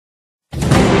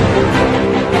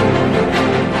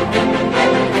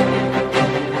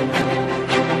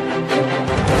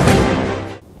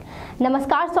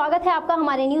नमस्कार, स्वागत है आपका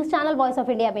हमारे news channel voice of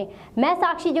India में। मैं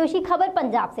साक्षी जोशी, खबर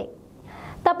पंजाब से।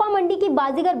 तपा मंडी की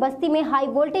बाजीगर बस्ती में हाई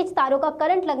वोल्टेज तारों का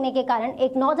करंट लगने के कारण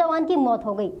एक नौजवान की मौत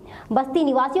हो गई। बस्ती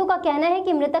निवासियों का कहना है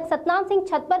कि मृतक सतनाम सिंह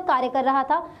छत पर कार्य कर रहा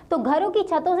था तो घरों की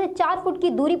छतों से 4 फुट की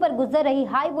दूरी पर गुजर रही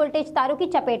हाई वोल्टेज तारों की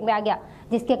चपेट में आ गया,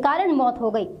 जिसके कारण मौत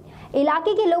हो गई।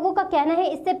 इलाके के लोगों का कहना है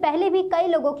इससे पहले भी कई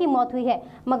लोगों की मौत हुई है,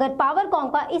 मगर पावरकॉम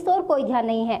का इस ओर कोई ध्यान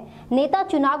नहीं है। नेता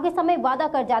चुनाव के समय वादा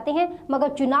कर जाते हैं मगर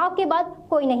चुनाव के बाद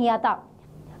कोई नहीं आता।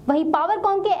 वहीं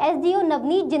पावरकॉम के एसडीओ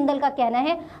नवनीत जिंदल का कहना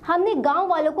है, हमने गांव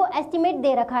वालों को एस्टीमेट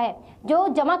दे रखा है, जो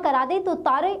जमा करा दे तो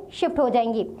तारें शिफ्ट हो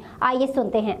जाएंगी। आइए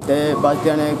सुनते हैं।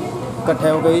 बस्तियों ने इकट्ठे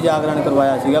होकर ही जागरण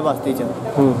करवाया सीगा बस्ती च।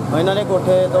 इन्होंने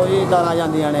कोठे तो जी तारा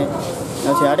जांदियां ने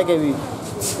छड़ के भी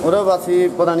और बस ही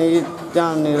पता नहीं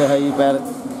ध्यान नहीं रहा जी, पैर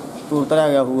टूर तरह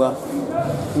गया हुआ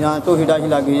ਜਾਂ ਢੂਹੀ ਢਾਹੀ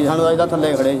ਲੱਗ ਗਈ। ਸਾਨੂੰ ਅਜੇ ਤਾਂ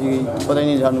ਥੱਲੇ ਖੜੇ ਸੀ, ਪਤਾ ਹੀ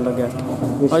ਨਹੀਂ ਸਾਨੂੰ ਲੱਗਿਆ।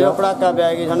 ਅਜੇ ਪੜਾਕਾ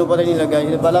ਪਿਆ ਗਈ, ਸਾਨੂੰ ਪਤਾ ਹੀ नहीं ਲੱਗਿਆ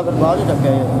ਸੀ। ਪਹਿਲਾਂ ਫਿਰ ਬਾਅਦ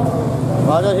ਚੱਕਿਆ ਜੀ,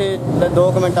 ਬਾਅਦ ਅਸੀਂ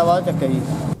 2 ਮਿੰਟਾਂ ਬਾਅਦ ਚੱਕਿਆ जी।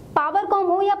 पावरकॉम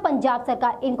हो या पंजाब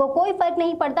सरकार, इनको कोई फर्क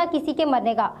नहीं पड़ता किसी के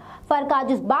मरने का। फर्क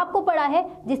आज उस बाप को पड़ा है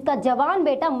जिसका जवान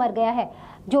बेटा मर गया है,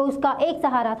 जो उसका एक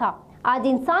सहारा था। आज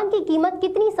इंसान की कीमत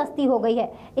कितनी सस्ती हो गई है,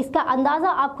 इसका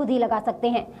अंदाजा आप खुद ही लगा सकते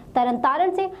हैं। तरन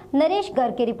तारण से नरेश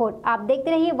गर्ग की रिपोर्ट। आप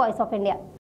देखते रहिए वॉइस ऑफ इंडिया।